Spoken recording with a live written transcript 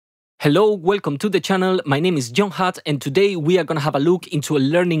Hello, welcome to the channel. My name is JonHut, and today we are gonna have a look into a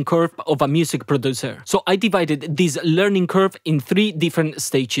learning curve of a music producer. So I divided this learning curve in 3 different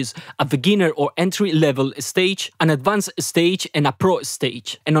stages: a beginner or entry level stage, an advanced stage, and a pro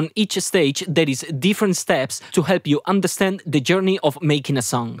stage. And on each stage there is different steps to help you understand the journey of making a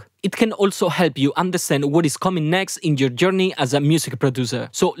song. It can also help you understand what is coming next in your journey as a music producer.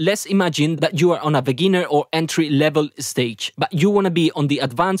 So let's imagine that you are on a beginner or entry level stage, but you want to be on the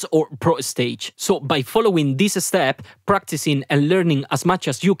advanced or pro stage. So by following this step, practicing and learning as much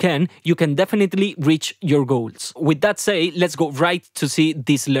as you can definitely reach your goals. With that said, let's go right to see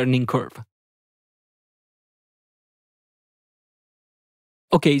this learning curve.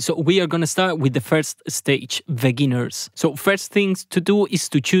 Okay, so we are gonna start with the first stage, beginners. So first things to do is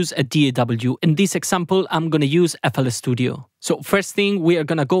to choose a DAW. In this example, I'm gonna use FL Studio. So first thing, we are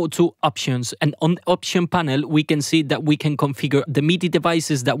gonna go to options, and on the option panel, we can see that we can configure the MIDI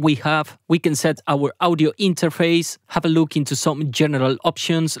devices that we have. We can set our audio interface, have a look into some general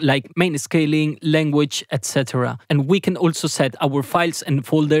options like main scaling, language, etc. And we can also set our files and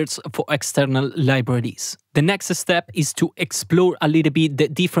folders for external libraries. The next step is to explore a little bit the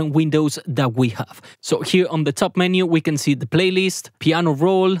different windows that we have. So here on the top menu, we can see the playlist, piano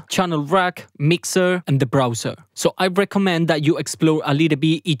roll, channel rack, mixer, and the browser. So I recommend that you explore a little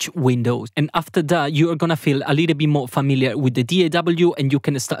bit each window. And after that, you are gonna feel a little bit more familiar with the DAW and you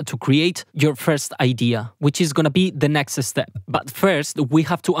can start to create your first idea, which is gonna be the next step. But first, we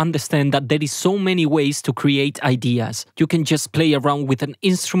have to understand that there is so many ways to create ideas. You can just play around with an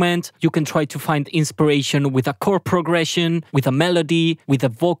instrument, you can try to find inspiration with a chord progression, with a melody, with a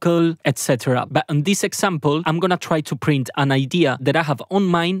vocal, etc. But in this example, I'm gonna try to print an idea that I have on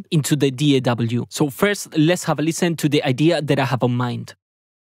mind into the DAW. So first, let's have a listen to the idea that I have on mind.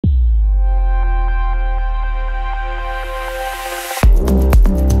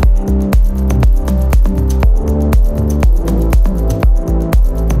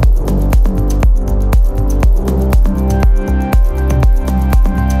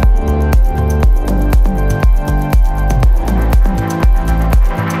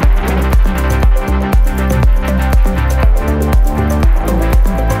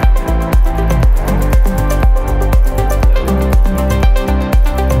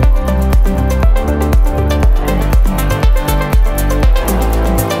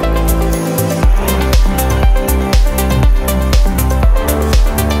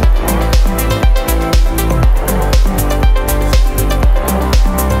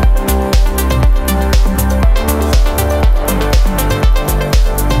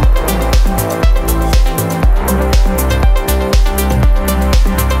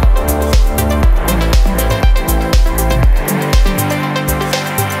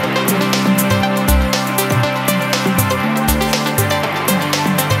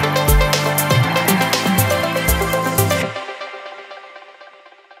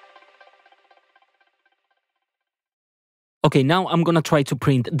 Okay, now I'm gonna try to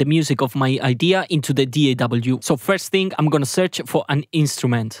print the music of my idea into the DAW. So first thing, I'm gonna search for an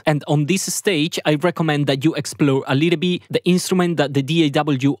instrument. And on this stage, I recommend that you explore a little bit the instrument that the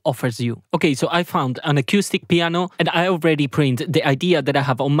DAW offers you. Okay, so I found an acoustic piano and I already print the idea that I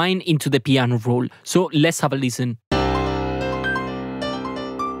have on mine into the piano roll. So let's have a listen.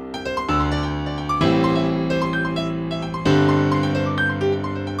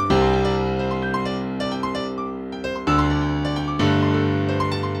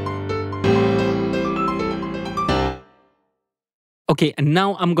 Okay, and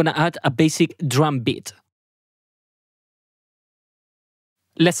now I'm gonna add a basic drum beat.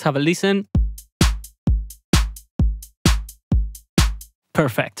 Let's have a listen.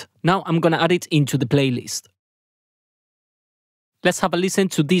 Perfect. Now I'm gonna add it into the playlist. Let's have a listen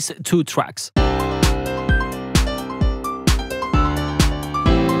to these 2 tracks.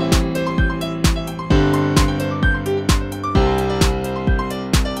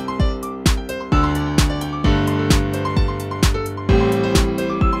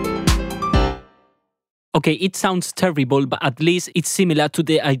 Okay, it sounds terrible, but at least it's similar to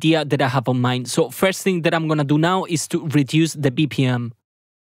the idea that I have on mind. So first thing that I'm gonna do now is to reduce the BPM.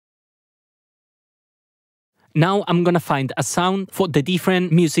 Now I'm gonna find a sound for the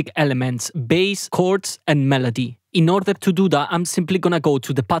different music elements, bass, chords, and melody. In order to do that, I'm simply gonna go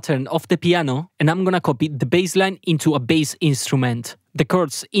to the pattern of the piano and I'm gonna copy the bass line into a bass instrument, the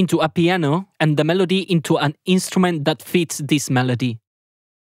chords into a piano, and the melody into an instrument that fits this melody.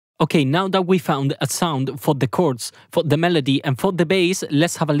 Okay, now that we found a sound for the chords, for the melody, and for the bass,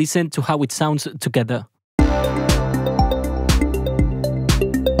 let's have a listen to how it sounds together.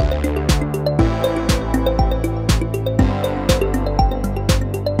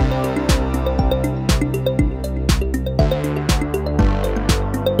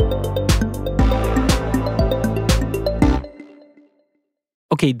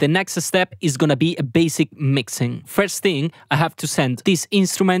 Okay, the next step is gonna be a basic mixing. First thing, I have to send this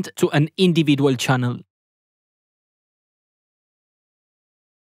instrument to an individual channel.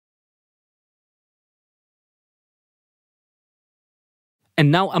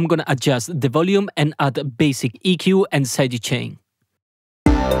 And now I'm gonna adjust the volume and add a basic EQ and sidechain.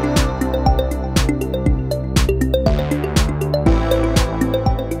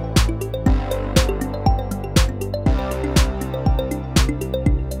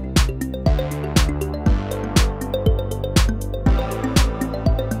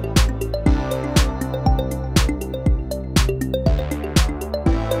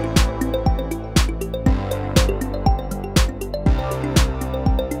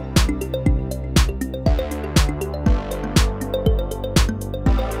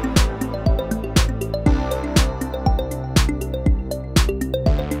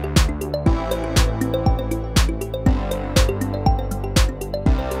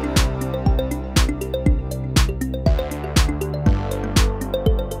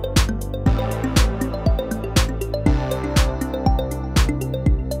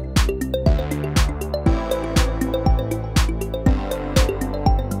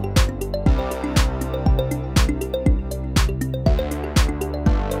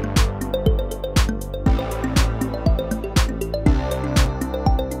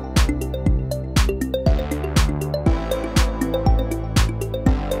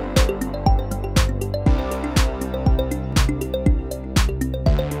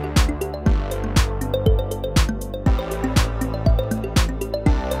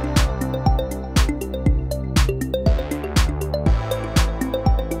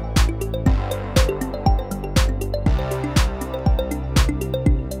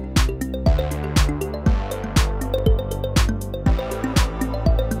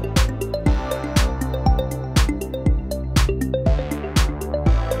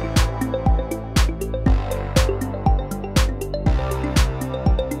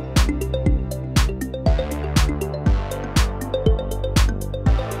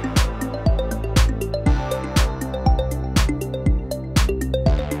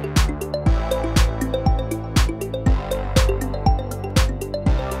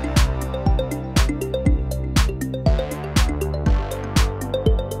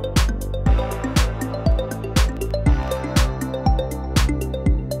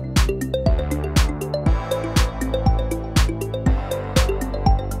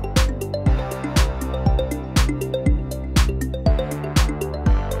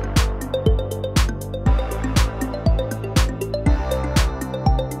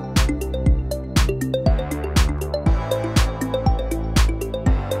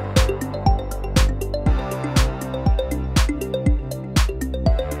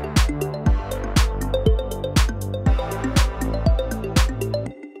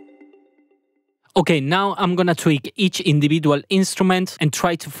 Okay, now I'm gonna tweak each individual instrument and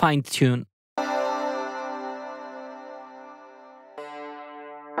try to fine tune.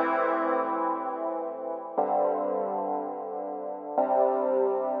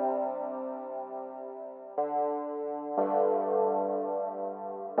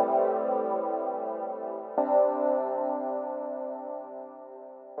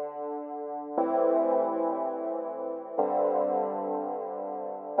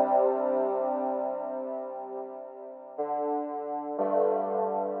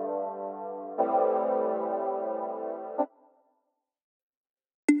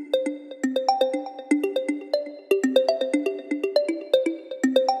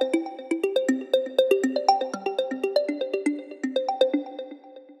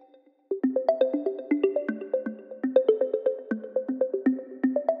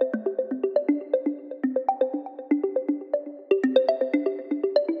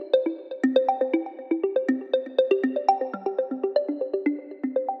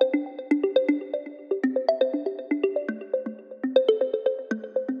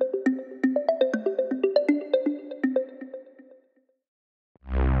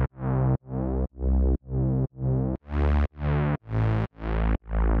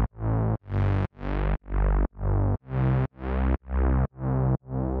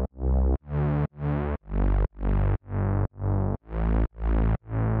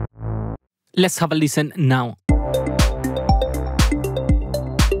 Let's have a listen now.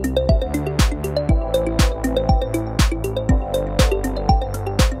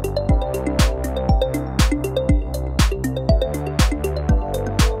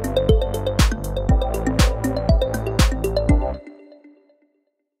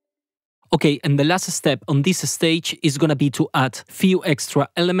 Okay, and the last step on this stage is gonna be to add few extra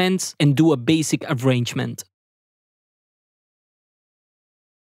elements and do a basic arrangement.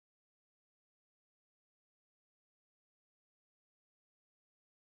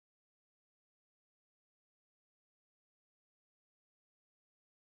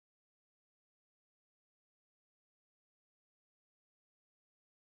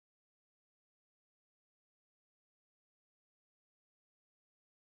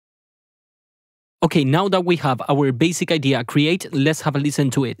 Okay, now that we have our basic idea created, let's have a listen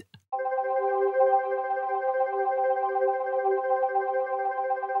to it.